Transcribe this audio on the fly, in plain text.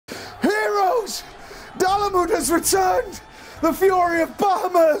news! Dalamud has returned! The fury of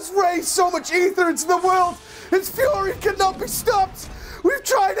Bahamut has raised so much ether into the world! Its fury cannot be stopped! We've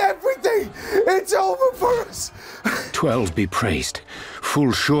tried everything! It's over for us! 12 be praised.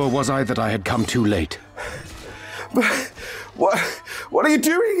 Full sure was I that I had come too late. But what are you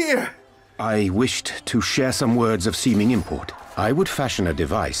doing here? I wished to share some words of seeming import. I would fashion a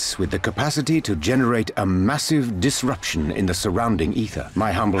device with the capacity to generate a massive disruption in the surrounding ether.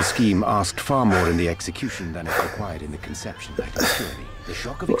 My humble scheme asked far more in the execution than it required in the conception, I can assure thee. The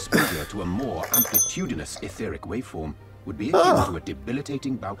shock of exposure to a more amplitudinous etheric waveform would be akin to a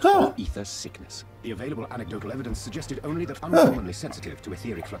debilitating bout of ether sickness. The available anecdotal evidence suggested only that uncommonly sensitive to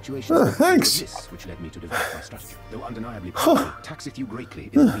etheric fluctuations. Thanks. It was this which led me to develop my strategy, though undeniably powerful, taxeth you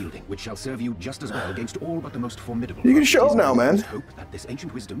greatly in the wielding, which shall serve you just as well against all but the most formidable. You can show up now, man. Hope that this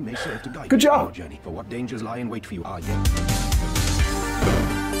ancient wisdom may serve to guide Good you job. on your journey, for what dangers lie in wait for you are yet.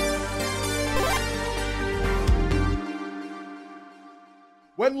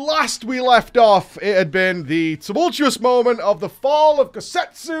 When last we left off, it had been the tumultuous moment of the fall of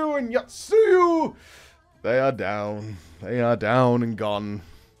Kosetsu and Yatsuyu. They are down. They are down and gone.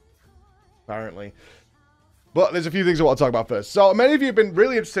 Apparently. But there's a few things I want to talk about first. So, many of you have been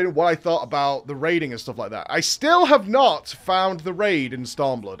really interested in what I thought about the raiding and stuff like that. I still have not found the raid in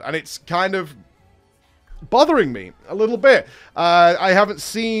Stormblood, and it's kind of bothering me a little bit. I haven't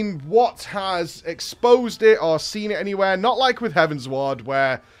seen what has exposed it or seen it anywhere. Not like with Heavensward,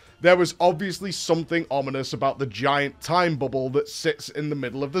 where there was obviously something ominous about the giant time bubble that sits in the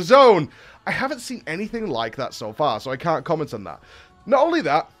middle of the zone. I haven't seen anything like that so far, so I can't comment on that. Not only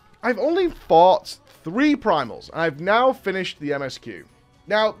that, I've only fought 3 primals, and I've now finished the MSQ.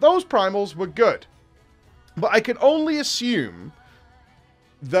 Now, those primals were good, but I can only assume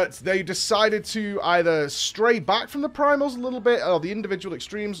that they decided to either stray back from the primals a little bit, or the individual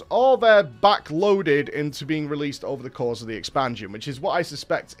extremes, or they're backloaded into being released over the course of the expansion, which is what I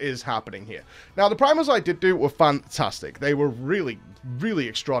suspect is happening here. Now, the primals I did do were fantastic. They were really, really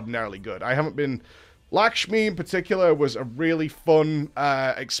extraordinarily good. I haven't been... Lakshmi in particular was a really fun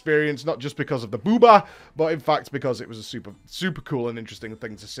experience, not just because of the booba, but in fact because it was a super, super cool and interesting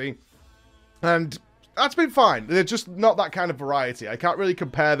thing to see. And that's been fine. They're just not that kind of variety. I can't really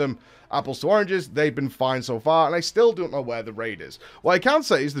compare them apples to oranges. They've been fine so far, and I still don't know where the raid is. What I can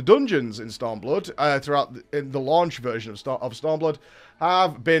say is the dungeons in Stormblood, throughout in the launch version of Stormblood,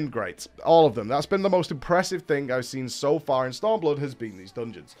 have been great. All of them. That's been the most impressive thing I've seen so far in Stormblood has been these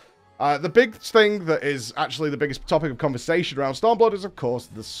dungeons. The big thing that is actually the biggest topic of conversation around Stormblood is, of course,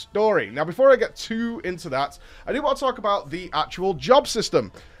 the story. Now, before I get too into that, I do want to talk about the actual job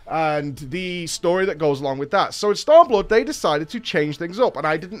system and the story that goes along with that. So in Stormblood, they decided to change things up, and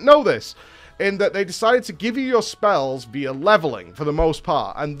I didn't know this, in that they decided to give you your spells via leveling, for the most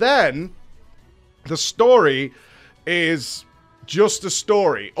part. And then, the story is just a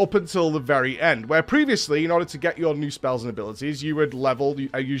story up until the very end, where previously, in order to get your new spells and abilities, you would level,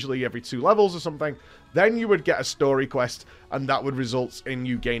 usually every 2 levels or something, then you would get a story quest, and that would result in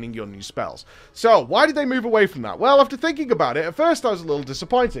you gaining your new spells. So, why did they move away from that? Well, after thinking about it, at first I was a little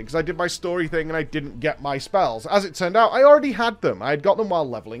disappointed, because I did my story thing and I didn't get my spells. As it turned out, I already had them. I had got them while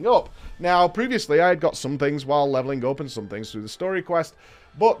leveling up. Now, previously, I had got some things while leveling up and some things through the story quest,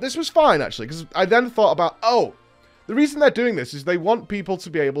 but this was fine, actually, because I then thought about, oh, the reason they're doing this is they want people to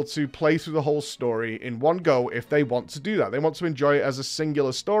be able to play through the whole story in one go if they want to do that. They want to enjoy it as a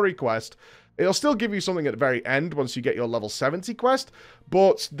singular story quest. It'll still give you something at the very end once you get your level 70 quest,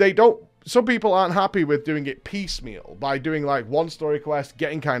 but they don't... Some people aren't happy with doing it piecemeal, by doing like one story quest,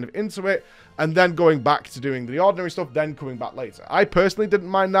 getting kind of into it, and then going back to doing the ordinary stuff, then coming back later. I personally didn't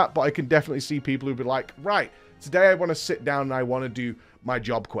mind that, but I can definitely see people who'd be like, right, today I want to sit down and I want to do my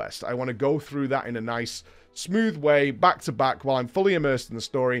job quest. I want to go through that in a nice, smooth way, back to back, while I'm fully immersed in the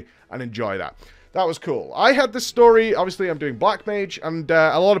story, and enjoy that. That was cool. I had this story, obviously I'm doing Black Mage, and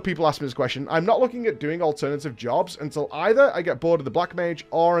a lot of people ask me this question. I'm not looking at doing alternative jobs until either I get bored of the Black Mage,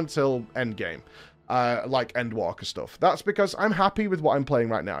 or until endgame. Like Endwalker stuff. That's because I'm happy with what I'm playing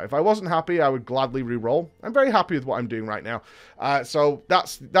right now. If I wasn't happy, I would gladly re-roll. I'm very happy with what I'm doing right now. So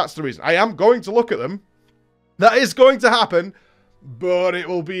that's the reason. I am going to look at them. That is going to happen. But it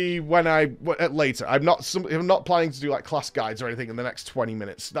will be when later. I'm not planning to do like class guides or anything in the next 20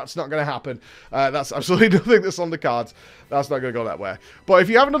 minutes. That's not going to happen. That's absolutely nothing that's on the cards. That's not going to go that way. But if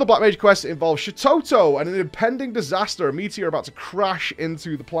you have another Black Mage quest, it involves Shitoto and an impending disaster, a meteor about to crash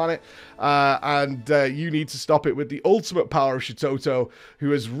into the planet, and you need to stop it with the ultimate power of Shitoto,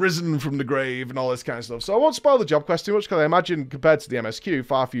 who has risen from the grave and all this kind of stuff. So I won't spoil the job quest too much, because I imagine compared to the MSQ,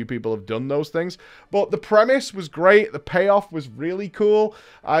 far few people have done those things. But the premise was great. The payoff was really really cool.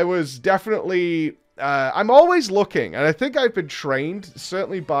 I was definitely... I'm always looking, and I think I've been trained,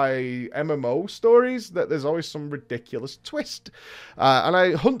 certainly by MMO stories, that there's always some ridiculous twist. And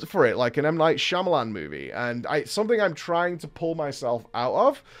I hunt for it, like an M. Night Shyamalan movie, and it's something I'm trying to pull myself out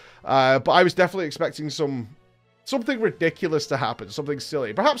of. But I was definitely expecting something ridiculous to happen, something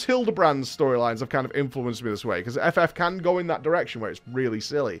silly. Perhaps Hildebrand's storylines have kind of influenced me this way, because FF can go in that direction where it's really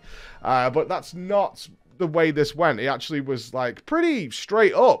silly. But that's not the way this went. It actually was like pretty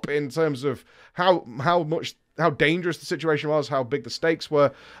straight up in terms of how dangerous the situation was, how big the stakes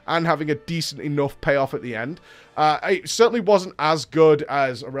were, and having a decent enough payoff at the end. It certainly wasn't as good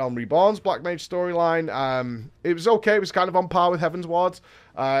as A Realm Reborn's Black Mage storyline. It was okay. It was kind of on par with Heaven's Ward.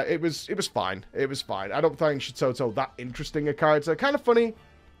 It was fine. It was fine. I don't find Shitoto that interesting a character. Kind of funny,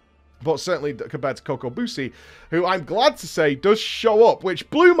 but certainly compared to Kokobushi, who I'm glad to say does show up, which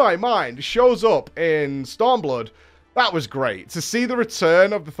blew my mind, shows up in Stormblood. That was great. To see the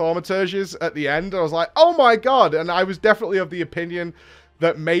return of the Thaumaturges at the end, I was like, oh my god, and I was definitely of the opinion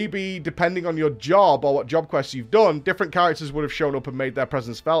that maybe, depending on your job or what job quests you've done, different characters would have shown up and made their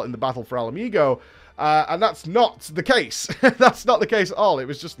presence felt in the battle for Alamigo. And that's not the case. That's not the case at all. It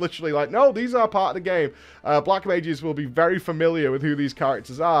was just literally like, no, these are part of the game. Black Mages will be very familiar with who these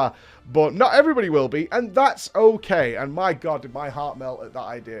characters are, but not everybody will be, and that's okay. And my god, did my heart melt at that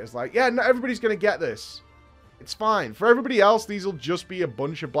idea. It's like, yeah, not everybody's going to get this. It's fine. For everybody else, these will just be a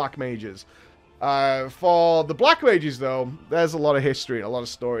bunch of Black Mages. For the Black Mages, though, there's a lot of history and a lot of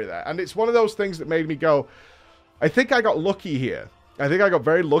story there. And it's one of those things that made me go, I think I got lucky here. I think I got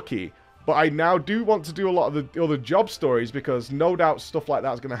very lucky. But I now do want to do a lot of the other job stories, because no doubt stuff like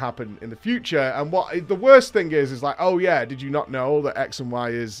that is going to happen in the future. And what the worst thing is like, oh yeah, did you not know that X and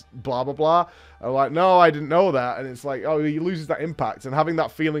Y is blah, blah, blah? I'm like, no, I didn't know that. And it's like, oh, he loses that impact. And having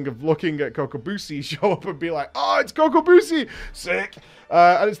that feeling of looking at Kokobushi show up and be like, oh, it's Kokobushi! Sick!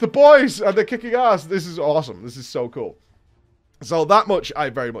 And it's the boys, and they're kicking ass. This is awesome. This is so cool. So that much I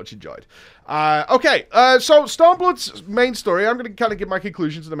very much enjoyed. Okay, so Stormblood's main story, I'm going to kind of give my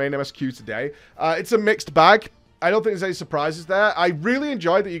conclusion to the main MSQ today. It's a mixed bag. I don't think there's any surprises there. I really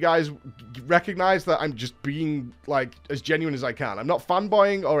enjoyed that you guys recognize that I'm just being, like, as genuine as I can. I'm not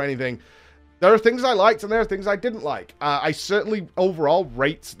fanboying or anything. There are things I liked and there are things I didn't like. I certainly overall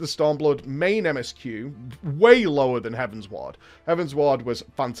rate the Stormblood main MSQ way lower than Heaven's Ward. Heaven's Ward was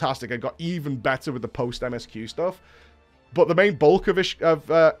fantastic. I got even better with the post-MSQ stuff. But the main bulk of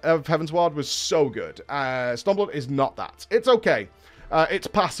Heaven's Ward was so good. Stormblood is not that. It's okay. It's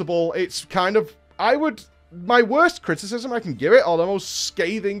passable. It's kind of... my worst criticism I can give it, or the most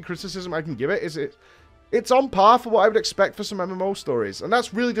scathing criticism I can give it, is it's on par for what I would expect for some MMO stories. And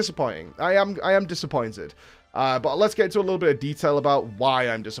that's really disappointing. I am disappointed. But let's get into a little bit of detail about why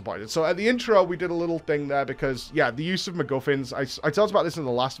I'm disappointed. So at the intro, we did a little thing there because, yeah, the use of MacGuffins, I talked about this in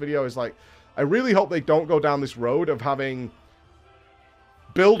the last video, is like, I really hope they don't go down this road of having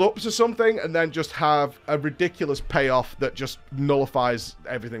build up to something and then just have a ridiculous payoff that just nullifies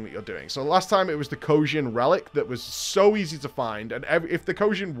everything that you're doing. So last time it was the Kojin relic that was so easy to find, and if the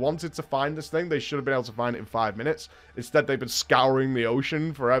Kojin wanted to find this thing, they should have been able to find it in 5 minutes. Instead, they've been scouring the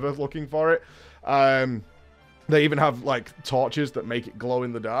ocean forever looking for it. They even have, like, torches that make it glow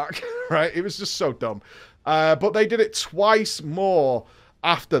in the dark, right? It was just so dumb. But they did it twice more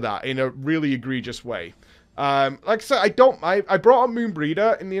after that in a really egregious way. Like I said, I brought up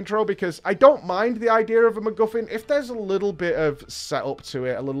Moonbreeder in the intro because I don't mind the idea of a MacGuffin if there's a little bit of setup to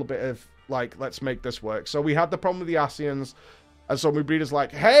it, a little bit of, like, let's make this work. So we had the problem with the Ascians, and so Moonbreeder's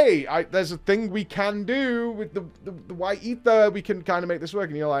like, hey, there's a thing we can do with the white ether, we can kind of make this work.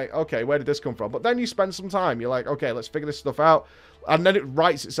 And you're like, okay, where did this come from? But then you spend some time, you're like, okay, let's figure this stuff out. And then it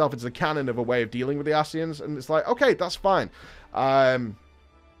writes itself into the canon of a way of dealing with the Ascians, and it's like, okay, that's fine.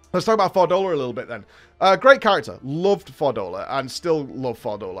 Let's talk about Fordola a little bit then. Great character. Loved Fordola and still love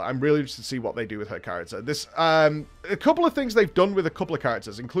Fordola. I'm really interested to see what they do with her character. This, a couple of things they've done with a couple of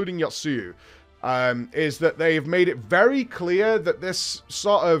characters, including Yotsuyu, is that they've made it very clear that this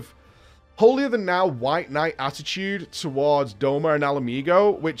sort of holier-than-now White Knight attitude towards Doma and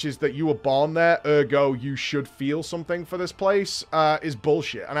Alamigo, which is that you were born there, ergo you should feel something for this place, is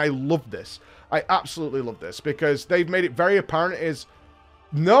bullshit. And I love this. I absolutely love this because they've made it very apparent is...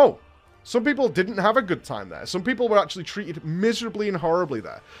 No, some people didn't have a good time there. Some people were actually treated miserably and horribly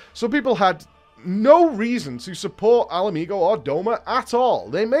there. Some people had no reason to support Alamigo or Doma at all.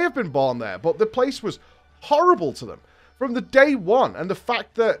 They may have been born there, but the place was horrible to them from the day one. And the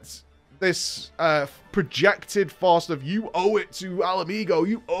fact that this projected force of you owe it to Alamigo,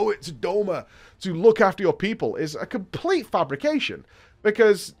 you owe it to Doma to look after your people is a complete fabrication.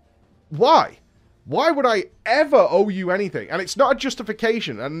 Because why? Why would I ever owe you anything? And it's not a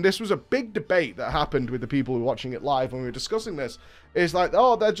justification. And this was a big debate that happened with the people who were watching it live when we were discussing this. It's like,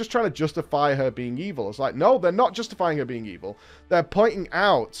 oh, they're just trying to justify her being evil. It's like, no, they're not justifying her being evil. They're pointing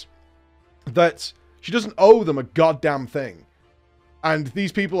out that she doesn't owe them a goddamn thing. And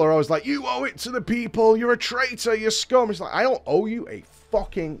these people are always like, you owe it to the people. You're a traitor. You're scum. It's like, I don't owe you a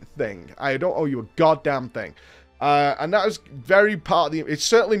fucking thing. I don't owe you a goddamn thing. And that was very part of the... It's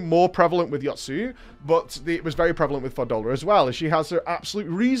certainly more prevalent with Yotsuyu, but it was very prevalent with Fordola as well, as she has her absolute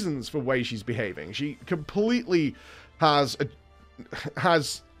reasons for the way she's behaving. She completely has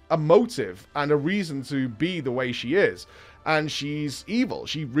a motive and a reason to be the way she is. And she's evil.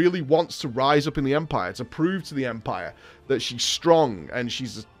 She really wants to rise up in the Empire, to prove to the Empire that she's strong and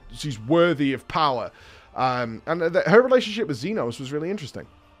she's worthy of power. And her relationship with Xenos was really interesting.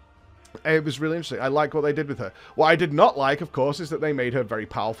 It was really interesting. I like what they did with her. What I did not like, of course, is that they made her very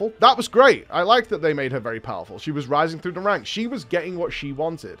powerful. That was great. I liked that they made her very powerful. She was rising through the ranks. She was getting what she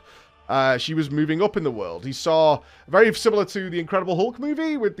wanted. She was moving up in the world. He saw, very similar to the Incredible Hulk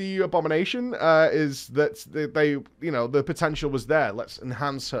movie with the Abomination, is that they, you know, the potential was there. Let's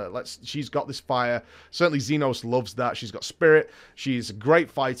enhance her. She's got this fire. Certainly Xenos loves that. She's got spirit. She's a great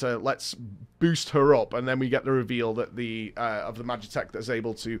fighter. Let's boost her up. And then we get the reveal that of the Magitech that's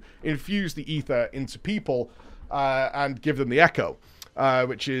able to infuse the ether into people and give them the echo,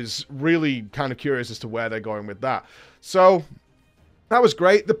 which is really kind of curious as to where they're going with that. So that was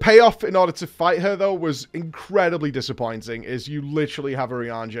great. The payoff in order to fight her, though, was incredibly disappointing, is you literally have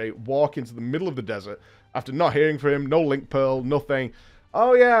Urianger walk into the middle of the desert after not hearing from him, no link pearl, nothing.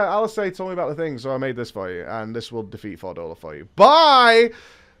 Oh, yeah, Alisei told me about the thing, so I made this for you, and this will defeat Fordola for you. Bye!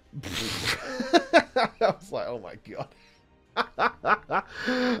 I was like, oh, my God.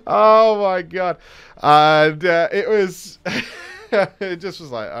 Oh, my God. And it was... it just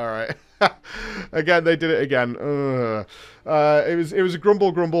was like, all right. Again, they did it again. It was a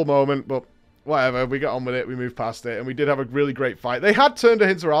grumble moment, but whatever. We got on with it. We moved past it, and we did have a really great fight. They had turned her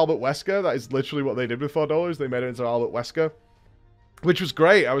into Albert Wesker. That is literally what they did with $4. They made her into Albert Wesker, which was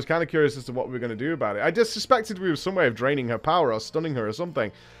great. I was kind of curious as to what we were going to do about it. I just suspected we were some way of draining her power or stunning her or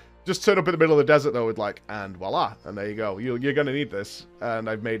something. Just turn up in the middle of the desert, though, with like, and voila. And there you go. You're going to need this. And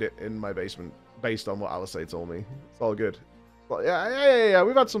I've made it in my basement based on what Alisei told me. It's all good. Yeah.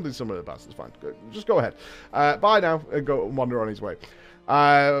 We've had something similar in the past. It's fine. Just go ahead. Bye now. And go wander on his way.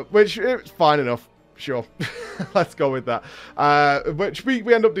 Which is fine enough. Sure. Let's go with that. Which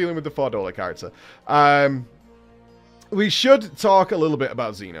we end up dealing with the $4 character. We should talk a little bit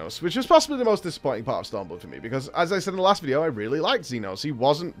about Xenos, which was possibly the most disappointing part of Stormblood for me, because, as I said in the last video, I really liked Xenos. He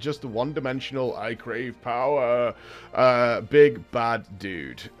wasn't just a one-dimensional, I crave power, big, bad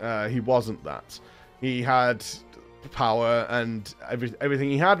dude. He wasn't that. He had power, and everything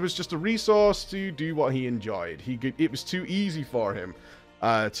he had was just a resource to do what he enjoyed. It was too easy for him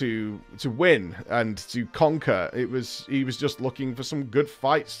to win and to conquer. He was just looking for some good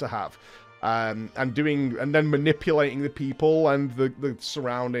fights to have. And then manipulating the people and the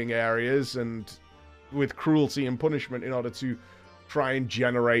surrounding areas and with cruelty and punishment in order to try and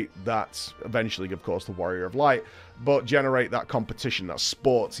generate that, eventually, of course, the Warrior of Light, but generate that competition, that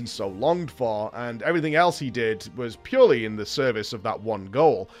sport he so longed for, and everything else he did was purely in the service of that one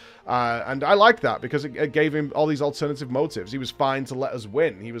goal. And I like that, because it gave him all these alternative motives. He was fine to let us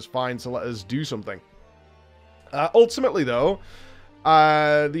win. He was fine to let us do something. Ultimately, though,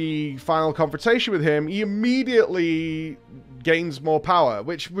 the final confrontation with him, he immediately gains more power,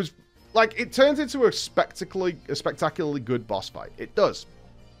 which was like, it turns into a spectacularly good boss fight. It does.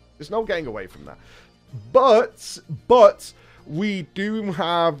 There's no getting away from that. But we do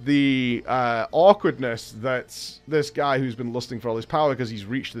have the awkwardness that this guy who's been lusting for all his power, because he's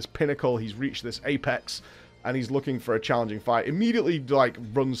reached this pinnacle, he's reached this apex, and he's looking for a challenging fight, immediately, like,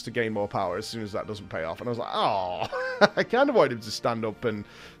 runs to gain more power as soon as that doesn't pay off. And I was like, oh, I kind of wanted him to stand up and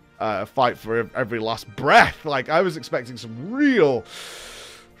fight for every last breath. Like, I was expecting some real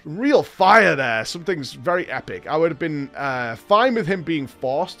fire there. Something's very epic. I would have been fine with him being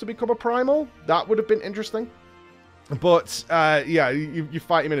forced to become a primal. That would have been interesting. But, yeah, you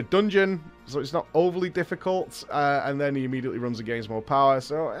fight him in a dungeon, so it's not overly difficult. And then he immediately runs and gains more power.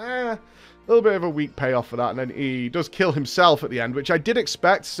 So, a little bit of a weak payoff for that, and then he does kill himself at the end, which I did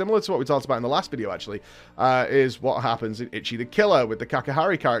expect, similar to what we talked about in the last video, actually, is what happens in Ichi the Killer with the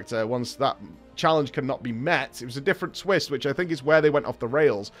Kakahari character. Once that challenge cannot be met, it was a different twist, which I think is where they went off the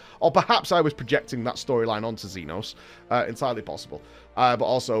rails. Or perhaps I was projecting that storyline onto Xenos, entirely possible, but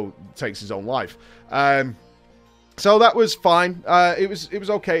also takes his own life. So that was fine. It was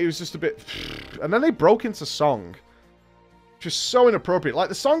okay. It was just a bit... And then they broke into song. just so inappropriate. Like,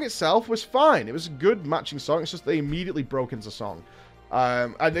 the song itself was fine. It was a good matching song. It's just they immediately broke into song.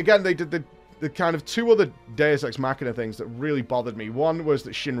 And again, they did the kind of two other Deus Ex Machina things that really bothered me. One was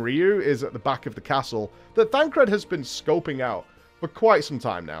that Shinryu is at the back of the castle that Thancred has been scoping out for quite some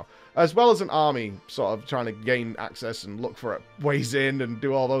time now, as well as an army sort of trying to gain access and look for ways in and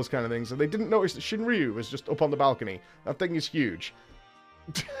do all those kind of things. And they didn't notice that Shinryu was just up on the balcony. That thing is huge.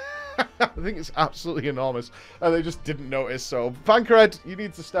 I think it's absolutely enormous, and they just didn't notice. So, Thancred, you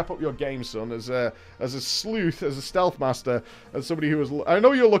need to step up your game, son, as a sleuth, as a stealth master, as somebody who was... I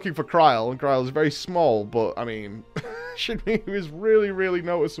know you're looking for Kryl, and Kryl is very small, but, I mean, Shinryu is really, really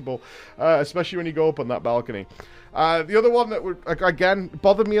noticeable, especially when you go up on that balcony. The other one that, would, again,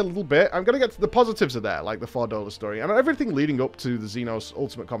 bothered me a little bit, I'm going to get to the positives of there, like the $4 story, and everything leading up to the Xenos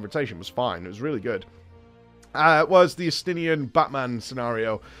Ultimate Confrontation was fine. It was really good. Was the Estinian Batman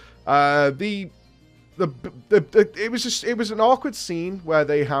scenario. It was an awkward scene where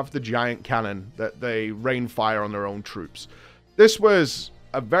they have the giant cannon that they rain fire on their own troops. This was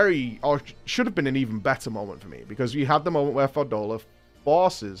or should have been an even better moment for me, because we had the moment where Fordola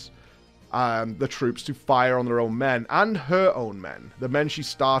forces the troops to fire on their own men and her own men, the men she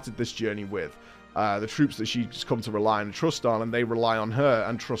started this journey with, the troops that she's come to rely and trust on, and they rely on her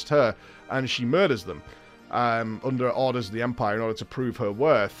and trust her, and she murders them. Under orders of the Empire in order to prove her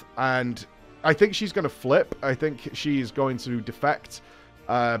worth. And I think she's going to flip. I think she's going to defect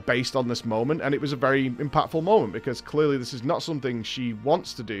based on this moment. And it was a very impactful moment, because clearly this is not something she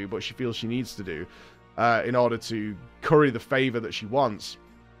wants to do, but she feels she needs to do in order to curry the favor that she wants.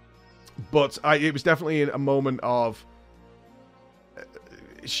 But it was definitely a moment of...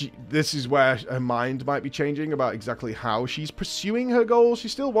 this is where her mind might be changing about exactly how she's pursuing her goals. She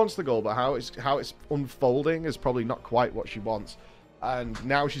still wants the goal, but how it's unfolding is probably not quite what she wants. And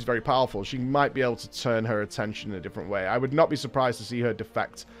now she's very powerful. She might be able to turn her attention in a different way. I would not be surprised to see her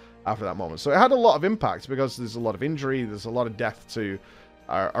defect after that moment. So it had a lot of impact, because there's a lot of injury, there's a lot of death to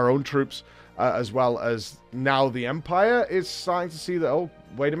our own troops, as well as now the Empire is starting to see that, oh,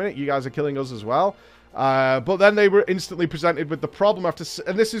 wait a minute, you guys are killing us as well. But then they were instantly presented with the problem after...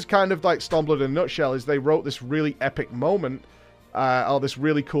 And this is kind of like Stormblood in a nutshell, is they wrote this really epic moment, or this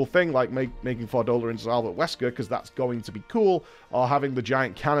really cool thing, like making Fordola into Albert Wesker, because that's going to be cool, or having the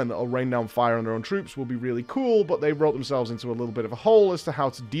giant cannon that'll rain down fire on their own troops will be really cool, but they wrote themselves into a little bit of a hole as to how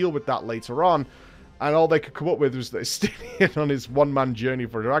to deal with that later on, and all they could come up with was that Estinian on his one-man journey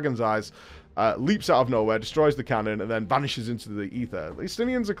for Dragon's Eyes leaps out of nowhere, destroys the cannon, and then vanishes into the ether. The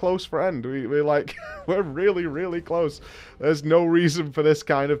Estinian's a close friend. We're like, we're really, really close. There's no reason for this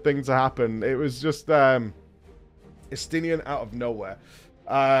kind of thing to happen. It was just Estinian out of nowhere,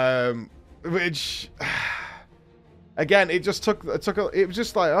 which again, it just took. It was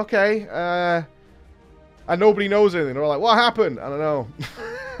just like, okay, and nobody knows anything. They're like, what happened? I don't know.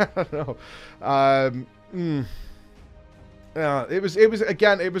 I don't know. It was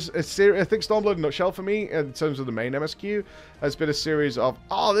a series. I think Stormblood in a nutshell for me, in terms of the main MSQ, has been a series of,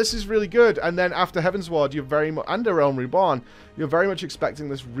 oh, this is really good, and then after Heavensward, you're very much, and A Realm Reborn, you're very much expecting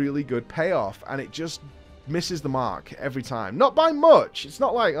this really good payoff, and it just misses the mark every time. Not by much. It's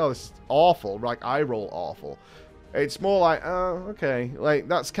not like, oh, this is awful, like I roll awful. It's more like, oh, okay, like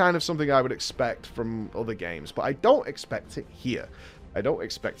that's kind of something I would expect from other games, but I don't expect it here.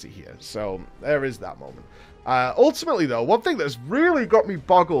 So there is that moment. Ultimately, though, one thing that's really got me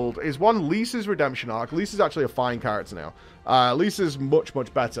boggled is Lisa's redemption arc. Lisa's actually a fine character now. Lisa's much,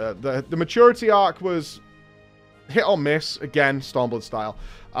 much better. The maturity arc was hit or miss, again, Stormblood style.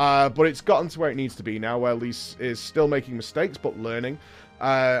 But it's gotten to where it needs to be now, where Lisa is still making mistakes, but learning,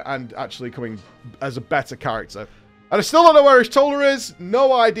 and actually coming as a better character. And I still don't know where Ishtola is.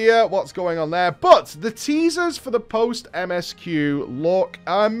 No idea what's going on there. But the teasers for the post-MSQ look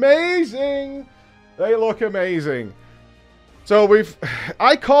amazing. They look amazing. So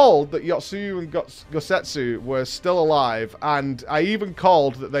I called that Yotsuyu and Gosetsu were still alive, and I even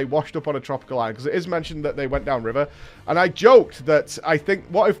called that they washed up on a tropical island, because it is mentioned that they went downriver. And I joked that I said,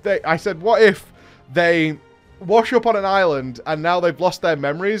 what if they wash up on an island and now they've lost their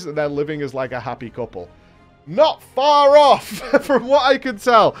memories and they're living as like a happy couple? Not far off, from what I can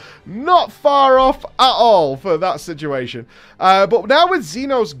tell. Not far off at all for that situation. But now with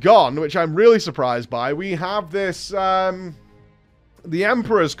Xenos gone, which I'm really surprised by, we have this, the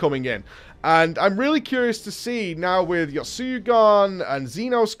Emperor's coming in. And I'm really curious to see, now with Yotsuyu gone, and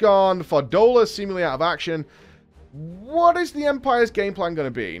Xenos gone, Fordola seemingly out of action, what is the Empire's game plan going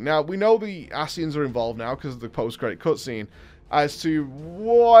to be? Now, we know the Asians are involved now because of the post-credit cutscene, as to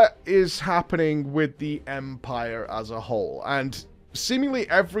what is happening with the Empire as a whole. And seemingly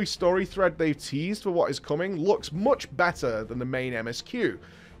every story thread they've teased for what is coming looks much better than the main MSQ.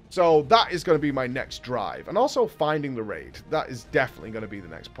 So that is going to be my next drive. And also finding the raid. That is definitely going to be the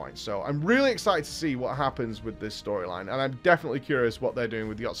next point. So I'm really excited to see what happens with this storyline. And I'm definitely curious what they're doing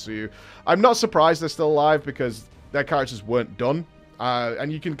with Yotsuyu. I'm not surprised they're still alive because their characters weren't done.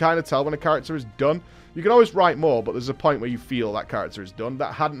 And you can kind of tell when a character is done. You can always write more, but there's a point where you feel that character is done.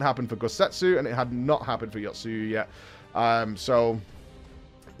 That hadn't happened for Gosetsu, and it had not happened for Yotsuyu yet. So,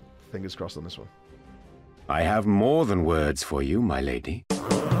 fingers crossed on this one. I have more than words for you, my lady.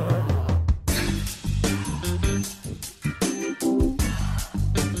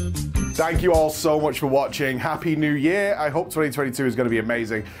 Thank you all so much for watching. Happy New Year. I hope 2022 is going to be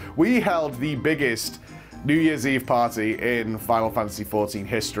amazing. We held the biggest New Year's Eve party in Final Fantasy XIV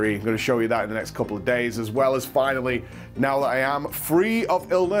history. I'm going to show you that in the next couple of days, as well as finally, now that I am free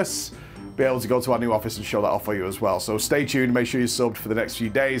of illness, be able to go to our new office and show that off for you as well. So stay tuned, make sure you're subbed for the next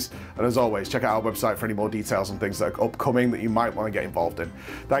few days, and as always, check out our website for any more details on things that are upcoming that you might want to get involved in.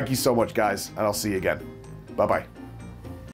 Thank you so much, guys, and I'll see you again. Bye-bye.